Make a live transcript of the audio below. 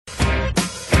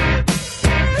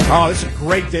Oh, this is a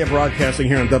great day of broadcasting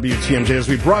here on WTMJ as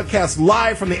we broadcast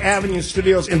live from the Avenue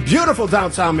Studios in beautiful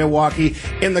downtown Milwaukee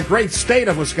in the great state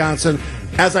of Wisconsin.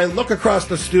 As I look across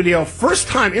the studio, first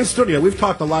time in studio, we've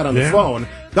talked a lot on the phone,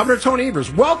 Governor Tony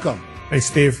Evers, welcome. Hey,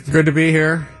 Steve. Good to be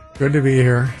here. Good to be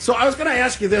here. So I was going to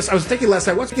ask you this. I was thinking last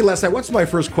night, what's my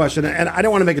first question? And I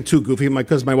don't want to make it too goofy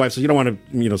because my wife says you don't want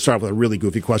to start with a really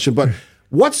goofy question. But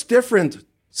what's different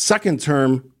second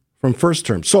term from first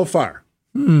term so far?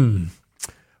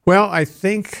 Well, I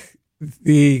think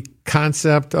the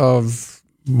concept of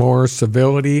more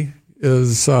civility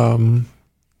is, I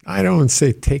don't want to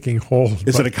say taking hold.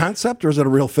 Is it a concept or is it a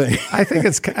real thing? I think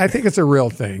it's a real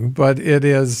thing, but it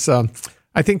is.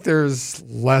 I think there's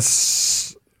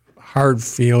less hard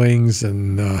feelings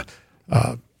and that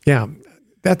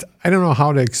I don't know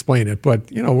how to explain it,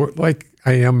 but like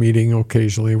I am meeting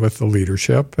occasionally with the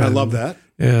leadership. I love that.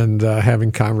 And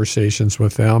having conversations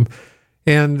with them.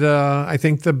 And I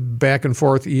think the back and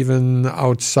forth, even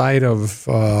outside of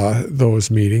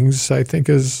those meetings, I think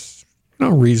is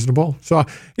reasonable. So,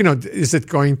 is it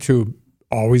going to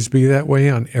always be that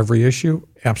way on every issue?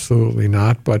 Absolutely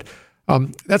not. But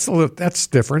that's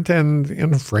different.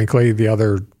 And frankly, the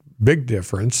other big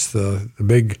difference, the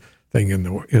big thing in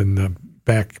the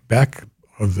back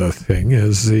of the thing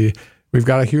is we've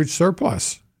got a huge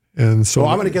surplus. And so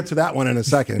I'm going to get to that one in a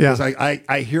second because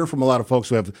I hear from a lot of folks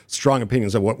who have strong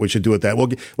opinions of what we should do with that. We'll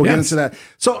get into that.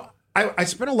 So I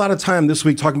spent a lot of time this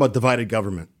week talking about divided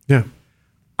government. Yeah.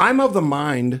 I'm of the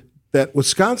mind that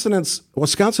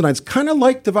Wisconsinites kind of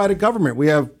like divided government. We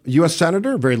have a U.S.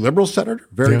 senator, a very liberal senator,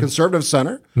 very conservative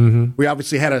senator. Mm-hmm. We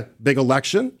obviously had a big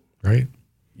election. Right.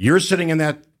 You're sitting in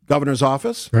that governor's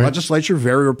office, legislature,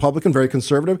 very Republican, very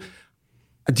conservative.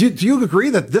 Do you agree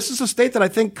that this is a state that I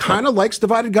think kind of likes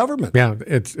divided government? Yeah,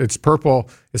 it's purple.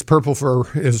 It's purple for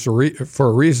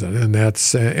a reason, and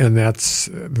that's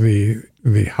the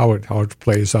how it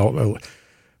plays out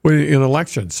in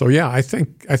elections. So yeah, I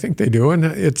think they do, and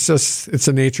it's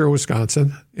the nature of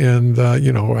Wisconsin. And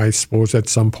I suppose at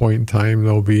some point in time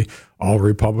there'll be all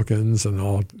Republicans and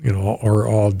all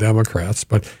Democrats.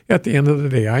 But at the end of the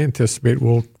day, I anticipate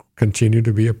we'll continue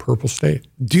to be a purple state.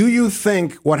 Do you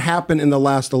think what happened in the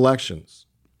last elections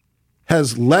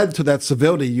has led to that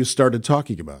civility you started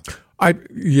talking about?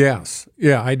 Yes.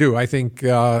 Yeah, I do. I think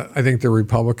the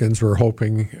Republicans were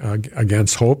hoping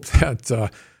against hope that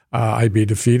I'd be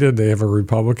defeated. They have a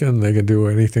Republican; they can do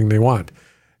anything they want,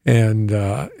 and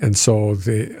so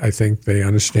I think they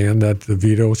understand that the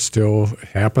veto still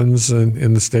happens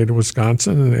in the state of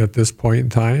Wisconsin at this point in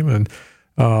time, and.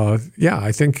 I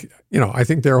think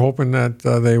they're hoping that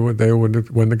they would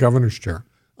win the governor's chair.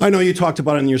 I know you talked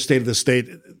about it in your State of the State.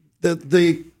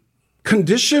 The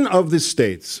condition of the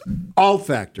states, all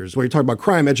factors, where you're talking about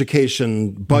crime,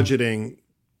 education, budgeting,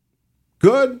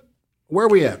 good? Where are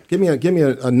we at? Give me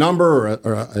a number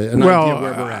or an idea of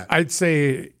where we're at. I'd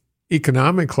say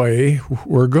economically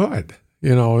we're good.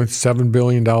 $7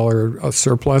 billion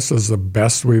surplus is the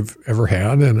best we've ever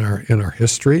had in our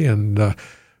history, and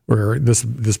where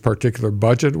this particular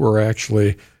budget, we're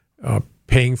actually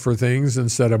paying for things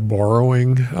instead of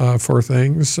borrowing for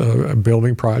things,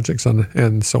 building projects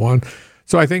and so on.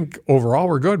 So I think overall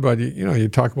we're good. But you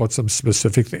talk about some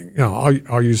specific thing.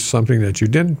 I'll use something that you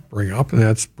didn't bring up, and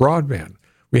that's broadband.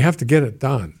 We have to get it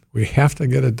done.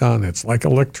 It's like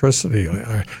electricity.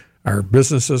 Our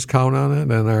businesses count on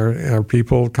it, and our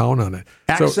people count on it.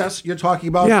 Access, you're talking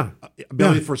about?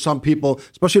 Ability for some people,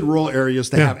 especially in rural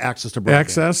areas, to have access to broadband.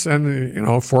 Access and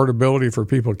affordability for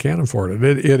people who can't afford it.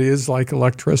 It is like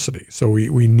electricity. So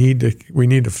we need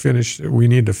to finish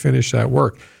that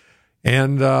work.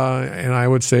 And I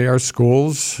would say our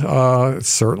schools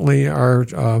certainly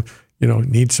are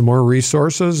need some more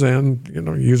resources, and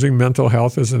using mental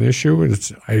health as an issue.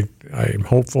 I'm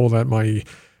hopeful that my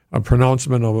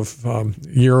pronouncement of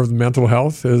Year of Mental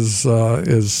Health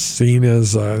is seen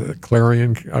as a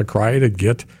clarion cry to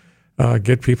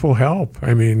get people help.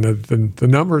 I mean, the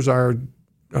numbers are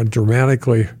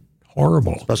dramatically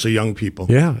horrible, especially young people.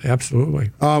 Yeah,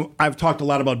 absolutely. I've talked a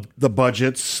lot about the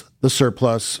budgets, the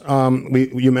surplus.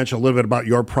 You mentioned a little bit about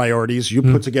your priorities. You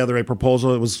put together a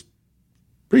proposal that was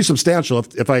pretty substantial.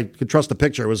 If I could trust the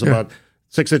picture, it was about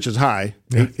 6 inches high,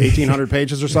 1,800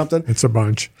 pages or something. It's a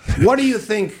bunch. What do you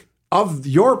think of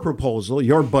your proposal,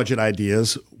 your budget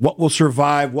ideas? What will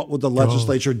survive? What will the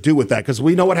legislature do with that? Because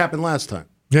we know what happened last time.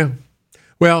 Yeah.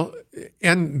 Well,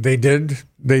 and they did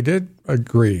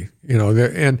agree,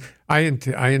 and I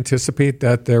anticipate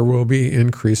that there will be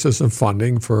increases in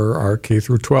funding for our K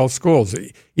through 12 schools.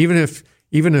 Even if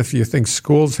you think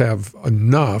schools have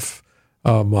enough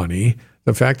money,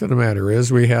 the fact of the matter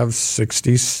is we have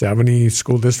 60, 70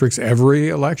 school districts every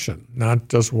election, not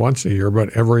just once a year, but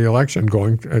every election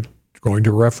going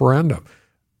to referendum.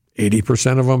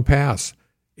 80% of them pass.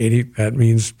 That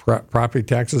means property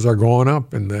taxes are going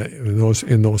up in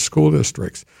those school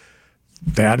districts.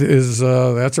 That's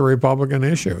a Republican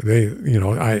issue.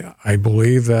 I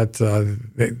believe that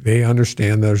they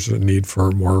understand there's a need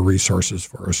for more resources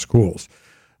for our schools.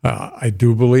 I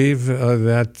do believe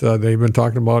that they've been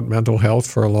talking about mental health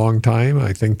for a long time.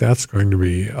 I think that's going to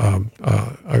be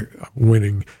a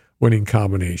winning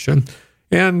combination.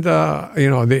 And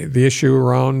the issue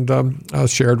around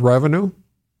shared revenue,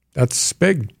 that's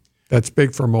big. That's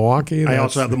big for Milwaukee. I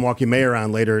also have the Milwaukee mayor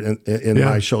on later in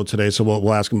my show today, so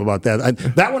we'll ask him about that.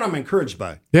 That one I'm encouraged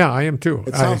by. Yeah, I am too.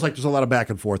 It sounds like there's a lot of back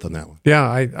and forth on that one. Yeah,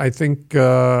 I think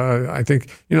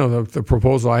the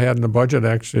proposal I had in the budget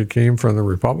actually came from the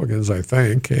Republicans, I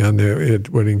think, and it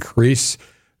would increase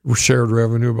shared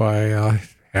revenue by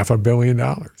 $500 million.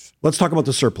 Let's talk about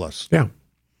the surplus. Yeah,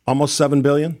 almost $7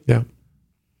 billion. Yeah,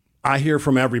 I hear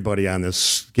from everybody on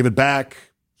this. Give it back.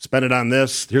 Spend it on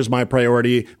this. Here's my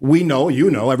priority. We know,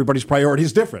 everybody's priority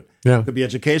is different. Yeah. It could be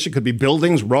education, could be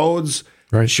buildings, roads,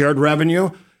 right. Shared revenue.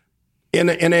 I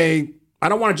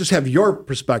don't want to just have your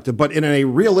perspective, but in a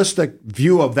realistic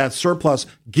view of that surplus,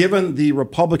 given the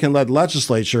Republican-led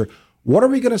legislature, what are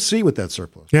we going to see with that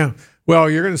surplus? Yeah.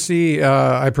 Well, you're going to see,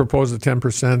 I propose a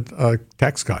 10%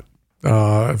 tax cut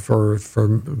for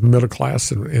middle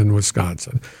class in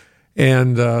Wisconsin.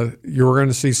 And you're going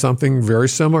to see something very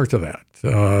similar to that.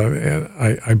 And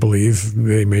I believe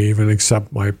they may even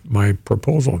accept my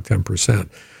proposal of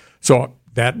 10%. So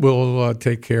that will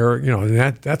take care.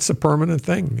 That's a permanent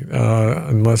thing.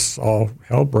 Unless all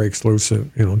hell breaks loose,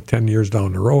 10 years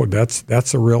down the road,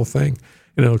 that's a real thing,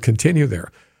 and it'll continue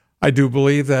there. I do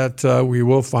believe that we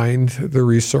will find the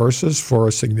resources for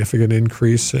a significant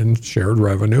increase in shared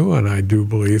revenue, and I do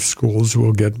believe schools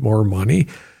will get more money.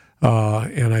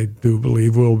 And I do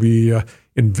believe we'll be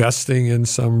investing in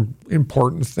some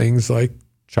important things like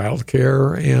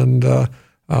childcare and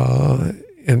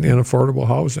affordable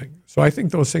housing. So I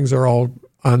think those things are all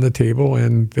on the table,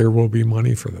 and there will be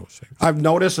money for those things. I've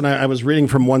noticed, and I was reading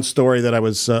from one story that I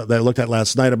looked at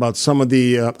last night about some of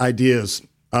the ideas.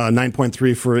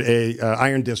 9.3 for a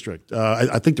iron district.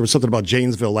 I think there was something about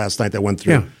Janesville last night that went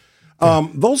through. Yeah.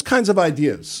 Those kinds of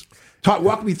ideas.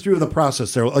 Walk me through the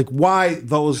process there. Like, why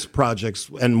those projects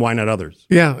and why not others?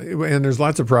 Yeah, and there's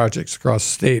lots of projects across the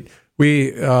state.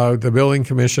 The Building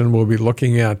Commission will be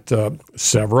looking at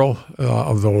several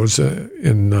of those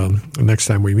in next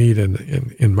time we meet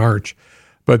in March.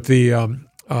 But we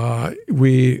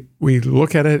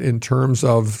look at it in terms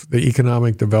of the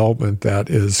economic development that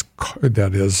is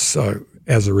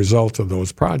as a result of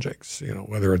those projects.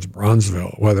 Whether it's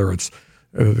Bronzeville, whether it's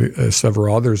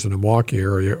several others in the Milwaukee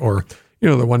area, or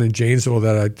the one in Janesville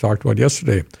that I talked about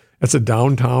yesterday. That's a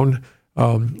downtown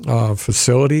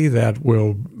facility that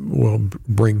will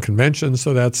bring conventions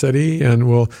to that city and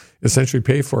will essentially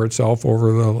pay for itself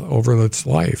over its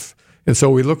life. And so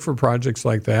we look for projects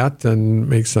like that and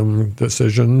make some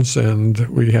decisions, and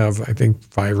we have, I think,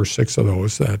 5 or 6 of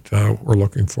those that we're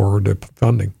looking forward to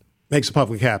funding. Makes the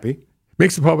public happy.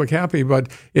 Makes the public happy, but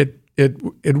it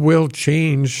will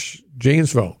change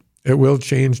Janesville. It will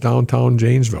change downtown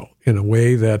Janesville in a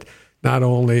way that not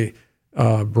only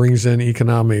brings in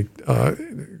economic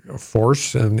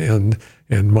force and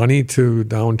money to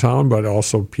downtown, but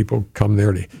also people come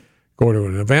there to go to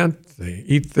an event, they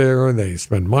eat there, they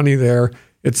spend money there.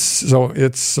 It's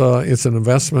an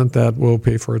investment that will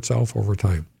pay for itself over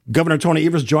time. Governor Tony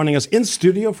Evers joining us in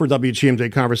studio for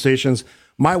WTMJ Conversations.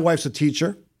 My wife's a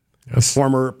teacher. Yes.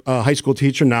 Former high school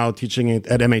teacher, now teaching at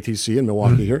MATC in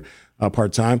Milwaukee here,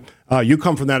 part-time. You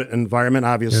come from that environment,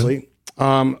 obviously.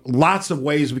 Yeah. Lots of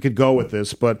ways we could go with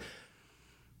this, but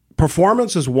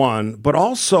performance is one, but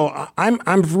also I've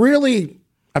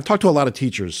talked to a lot of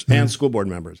teachers and school board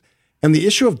members, and the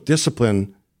issue of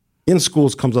discipline in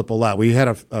schools comes up a lot. We had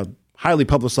a highly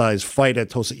publicized fight at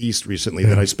Tosa East recently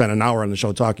that I spent an hour on the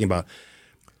show talking about.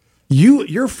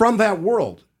 You're from that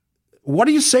world. What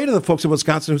do you say to the folks in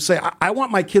Wisconsin who say, I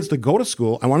want my kids to go to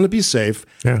school, I want them to be safe,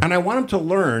 and I want them to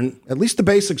learn at least the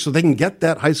basics so they can get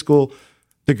that high school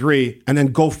degree and then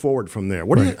go forward from there?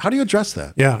 How do you address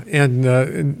that? Yeah,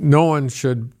 and no one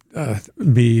should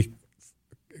be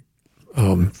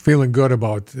feeling good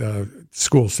about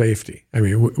school safety. I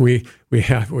mean, we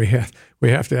have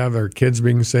to have our kids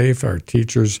being safe, our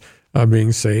teachers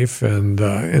being safe,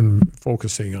 and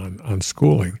focusing on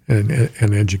schooling and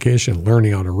education,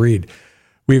 learning how to read.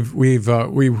 we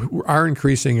are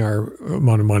increasing our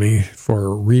amount of money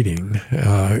for reading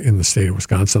in the state of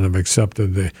Wisconsin. I've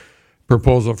accepted the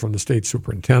proposal from the state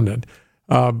superintendent.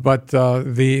 But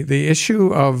the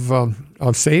issue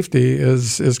of safety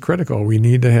is critical. We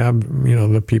need to have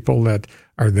the people that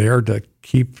are there to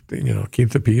keep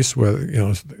the peace,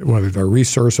 whether they're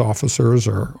resource officers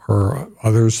or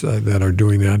others that are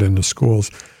doing that in the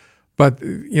schools. But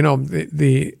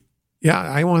I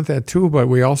want that too. But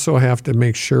we also have to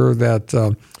make sure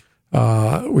that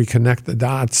we connect the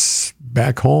dots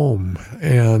back home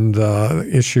and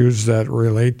issues that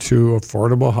relate to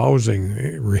affordable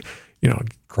housing.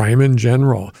 Crime in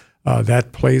general,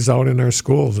 that plays out in our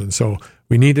schools. And so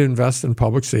we need to invest in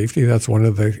public safety. That's one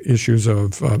of the issues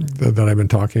that I've been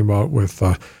talking about with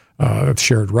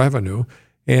shared revenue.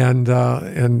 And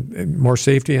more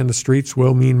safety on the streets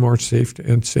will mean more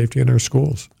safety in our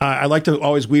schools. I like to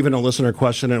always weave in a listener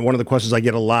question, and one of the questions I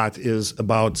get a lot is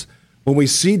about when we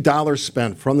see dollars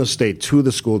spent from the state to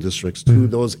the school districts, to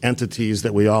those entities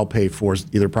that we all pay for,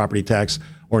 either property tax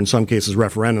or in some cases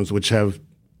referendums, which have,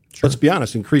 let's be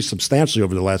honest, increased substantially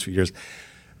over the last few years.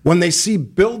 When they see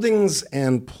buildings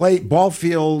and ball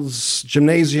fields,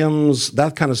 gymnasiums,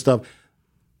 that kind of stuff,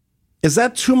 is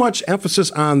that too much emphasis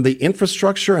on the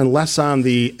infrastructure and less on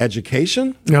the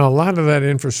education? Now, a lot of that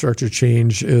infrastructure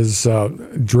change is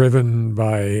driven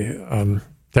by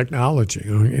technology,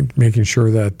 making sure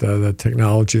that the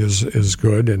technology is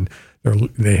good and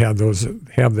they have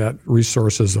that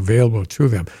resources available to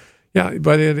them. Yeah,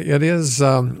 but it is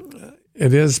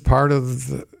part of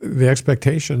the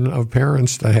expectation of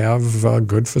parents to have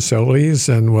good facilities,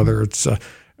 and whether it's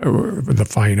the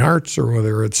fine arts or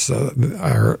whether it's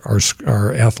our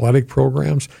athletic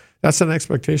programs, that's an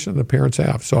expectation the parents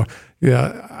have. So,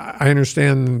 yeah, I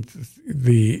understand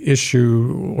the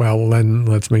issue. Well, then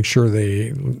let's make sure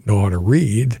they know how to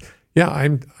read. Yeah,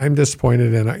 I'm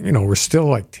disappointed, and we're still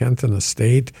like 10th in the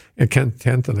state and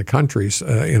 10th in the country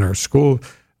in our school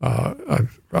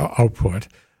output.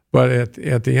 But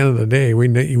at the end of the day, we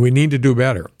need to do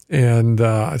better. And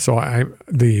so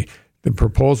the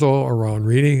proposal around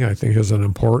reading, I think, is an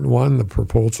important one. The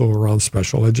proposal around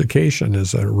special education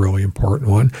is a really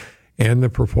important one. And the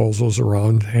proposals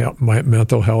around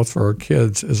mental health for our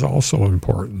kids is also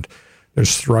important. They're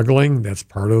struggling. That's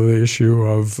part of the issue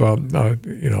of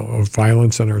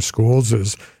violence in our schools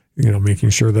is,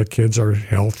 making sure that kids are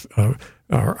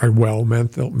well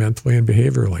mentally and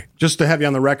behaviorally. Just to have you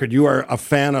on the record, you are a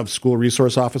fan of school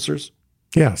resource officers?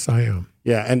 Yes, I am.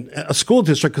 Yeah, and a school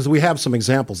district, because we have some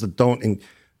examples that don't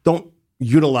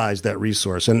utilize that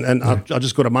resource. And I'll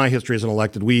just go to my history as an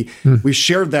elected. We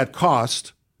shared that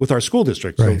cost with our school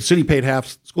district. So the city paid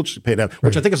half, school district paid half,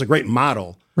 which I think is a great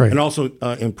model, and also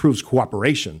improves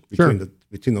cooperation between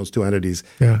those two entities.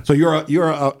 Yeah. So you're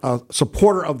a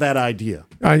supporter of that idea.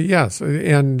 Yes,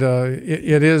 and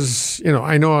it is.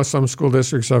 I know some school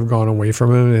districts have gone away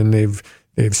from it, and they've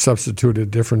substituted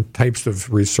different types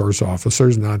of resource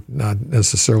officers, not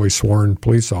necessarily sworn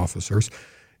police officers.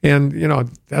 And,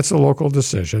 that's a local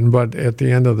decision. But at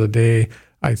the end of the day,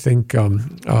 I think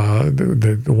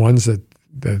the ones that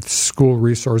school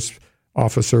resource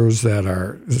officers that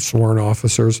are sworn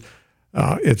officers,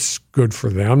 it's good for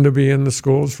them to be in the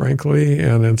schools, frankly,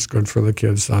 and it's good for the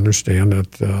kids to understand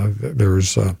that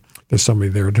there's somebody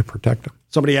there to protect them.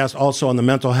 Somebody asked also on the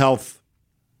mental health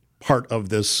part of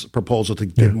this proposal to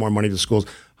give more money to schools.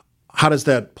 How does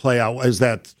that play out? Is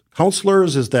that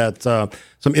counselors? Is that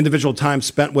some individual time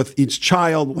spent with each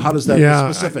child? How does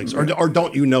that specifics? Or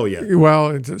don't you know yet?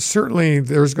 Well, certainly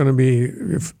there's going to be,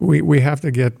 we have to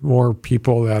get more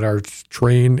people that are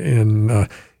trained in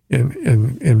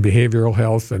behavioral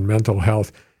health and mental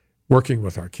health working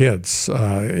with our kids.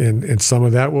 And some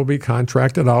of that will be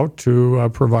contracted out to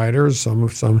providers. Some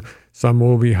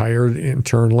will be hired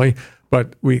internally.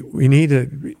 But we need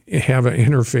to have an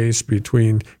interface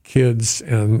between kids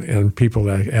and people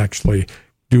that actually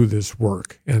do this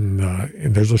work. And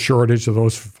there's a shortage of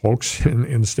those folks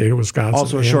in the state of Wisconsin.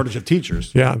 Also a shortage of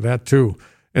teachers. Yeah, that too.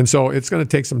 And so it's going to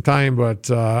take some time,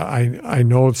 but I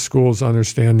know schools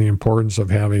understand the importance of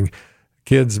having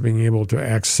kids being able to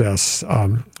access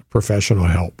professional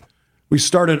help. We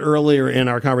started earlier in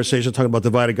our conversation talking about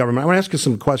divided government. I want to ask you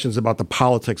some questions about the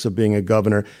politics of being a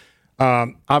governor.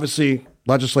 Obviously,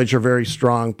 legislature, very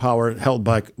strong power held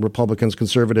by Republicans,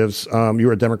 conservatives. You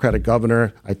were a Democratic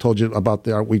governor. I told you about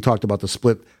we talked about the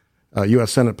split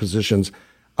U.S. Senate positions.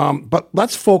 But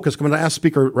let's focus. I'm going to ask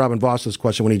Speaker Robin Vos this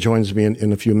question when he joins me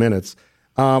in a few minutes.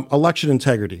 Election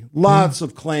integrity. Lots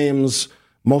of claims,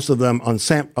 most of them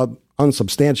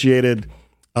unsubstantiated.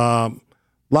 A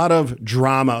lot of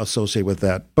drama associated with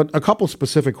that. But a couple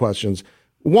specific questions.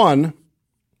 One,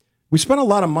 we spent a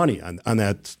lot of money on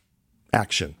that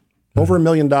action, over $1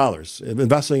 million,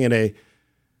 investing in a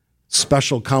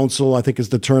special counsel, I think is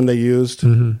the term they used.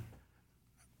 Mm-hmm.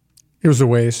 It was a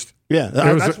waste. Yeah,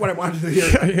 that's what I wanted to hear.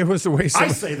 It was a waste. I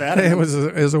say that. It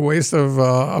was a waste of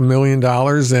 $1 million.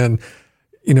 And,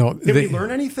 did we learn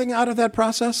anything out of that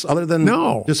process other than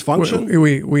dysfunction?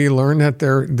 We learned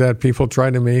that people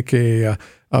try to make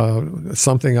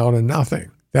something out of nothing.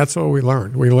 That's what we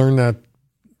learned. We learned that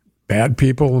bad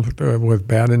people with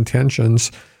bad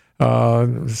intentions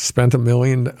spent $1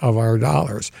 million of our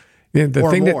dollars.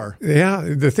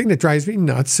 The thing that drives me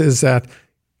nuts is that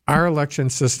our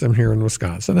election system here in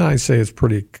Wisconsin, and I say it's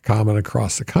pretty common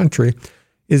across the country,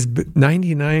 is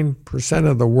 99%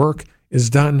 of the work is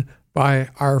done by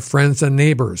our friends and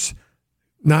neighbors,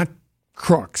 not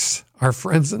crooks, our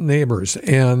friends and neighbors.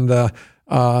 And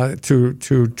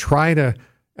to try to,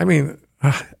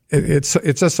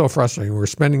 it's just so frustrating. We're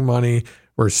spending money.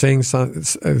 We're saying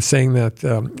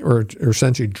that we're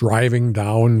essentially driving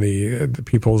down the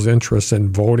people's interest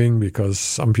in voting because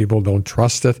some people don't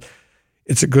trust it.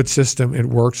 It's a good system. It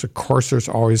works. Of course, there's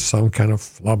always some kind of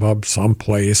flub up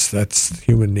someplace. That's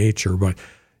human nature. But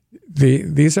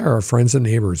these are our friends and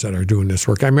neighbors that are doing this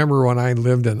work. I remember when I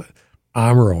lived in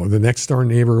Amro, the next door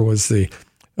neighbor was the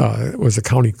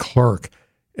county clerk.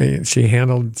 And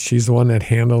she's the one that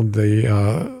handled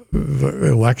the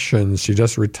elections. She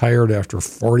just retired after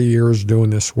 40 years doing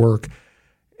this work.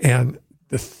 And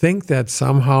to think that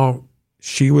somehow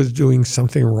she was doing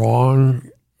something wrong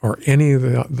or any of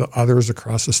the others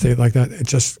across the state like that,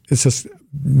 it's just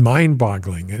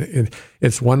mind-boggling.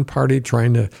 It's one party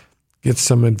trying to get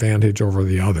some advantage over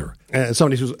the other. As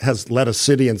somebody who has led a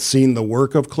city and seen the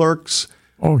work of clerks,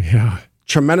 oh yeah,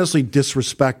 tremendously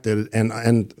disrespected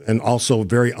and also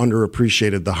very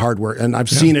underappreciated, the hard work. And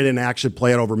I've seen it in action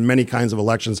play out over many kinds of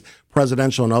elections,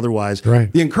 presidential and otherwise.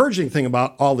 Right. The encouraging thing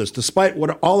about all this, despite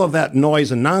all of that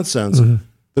noise and nonsense,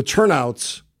 the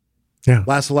turnouts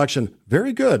last election,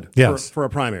 very good for a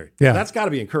primary. Yeah. That's got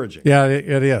to be encouraging. Yeah,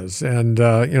 it is. And,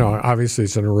 obviously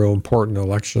it's a real important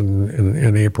election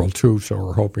in April, too, so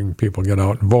we're hoping people get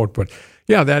out and vote. But,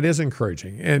 yeah, that is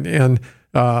encouraging. And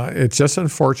it's just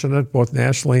unfortunate, both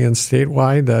nationally and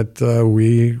statewide, that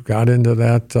we got into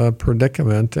that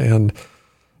predicament. And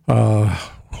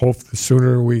hope the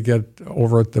sooner we get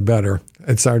over it, the better.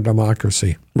 It's our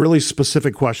democracy. Really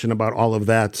specific question about all of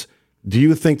that. Do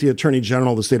you think the Attorney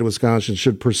General of the state of Wisconsin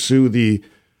should pursue the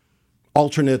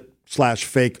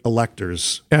alternate/fake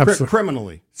electors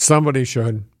criminally? Somebody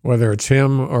should, whether it's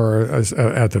him or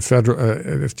at the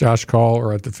federal, if Josh Call,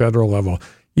 or at the federal level.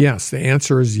 Yes, the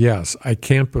answer is yes. I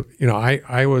can't.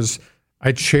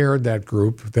 I chaired that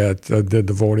group that did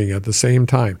the voting at the same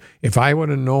time. If I would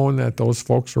have known that those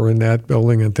folks were in that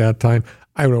building at that time,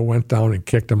 I would have went down and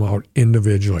kicked them out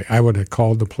individually. I would have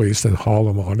called the police and hauled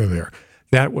them out of there.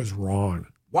 That was wrong.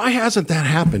 Why hasn't that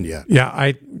happened yet? Yeah,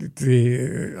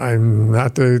 I'm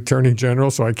not the Attorney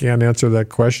General, so I can't answer that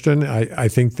question. I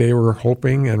think they were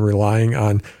hoping and relying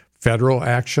on federal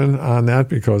action on that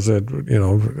because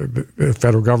the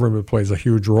federal government plays a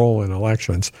huge role in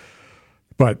elections.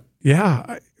 But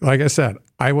yeah, like I said,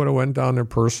 I would have went down there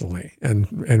personally and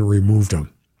removed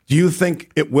them. Do you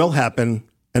think it will happen?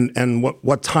 And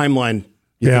what timeline do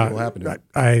you think it will happen?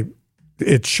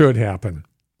 It should happen.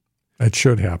 It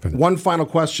should happen. One final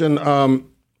question.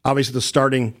 Obviously, the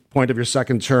starting point of your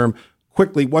second term.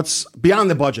 Quickly, what's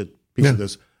beyond the budget piece of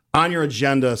this on your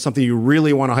agenda? Something you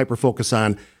really want to hyper focus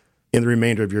on in the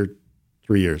remainder of your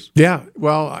 3 years? Yeah.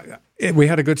 Well, we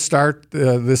had a good start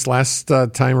this last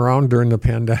time around during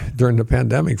the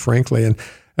pandemic, frankly, and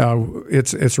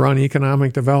it's around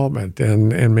economic development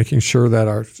and making sure that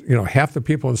our half the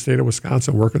people in the state of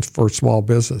Wisconsin working for small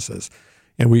businesses.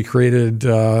 And we created,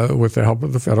 with the help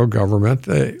of the federal government,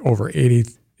 over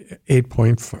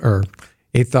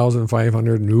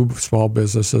 8,500 new small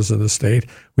businesses in the state.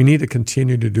 We need to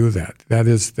continue to do that.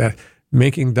 That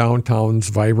making downtowns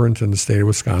vibrant in the state of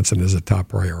Wisconsin is a top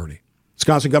priority.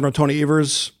 Wisconsin Governor Tony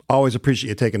Evers, always appreciate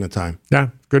you taking the time. Yeah,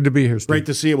 good to be here, Steve. Great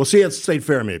to see you. We'll see you at State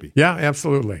Fair, maybe. Yeah,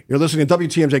 absolutely. You're listening to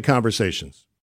WTMJ Conversations.